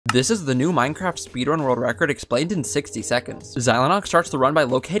This is the new Minecraft speedrun world record explained in 60 seconds. Zylenox starts the run by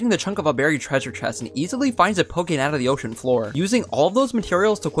locating the chunk of a buried treasure chest and easily finds it poking out of the ocean floor, using all of those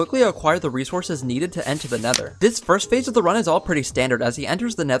materials to quickly acquire the resources needed to enter the nether. This first phase of the run is all pretty standard as he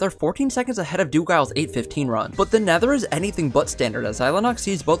enters the nether 14 seconds ahead of Dugile's 8:15 run. But the nether is anything but standard as Zylenox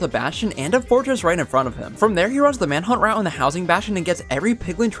sees both a bastion and a fortress right in front of him. From there he runs the manhunt route in the housing bastion and gets every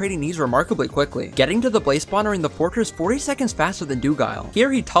piglin trait he needs remarkably quickly, getting to the blaze spawner in the fortress 40 seconds faster than Dugile.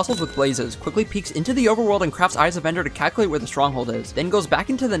 Here he tussles with blazes, quickly peeks into the overworld and crafts Eyes of Ender to calculate where the stronghold is, then goes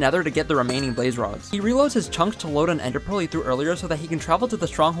back into the nether to get the remaining blaze rods. He reloads his chunks to load an ender pearl he threw earlier so that he can travel to the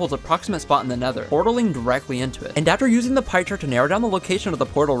stronghold's approximate spot in the nether, portaling directly into it. And after using the pie chart to narrow down the location of the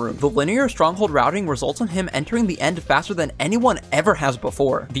portal room, the linear stronghold routing results in him entering the end faster than anyone ever has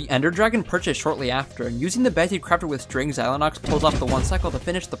before. The ender dragon purchased shortly after, and using the beds he crafted with string, Zylenox pulls off the one cycle to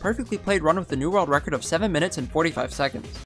finish the perfectly played run with the new world record of 7 minutes and 45 seconds.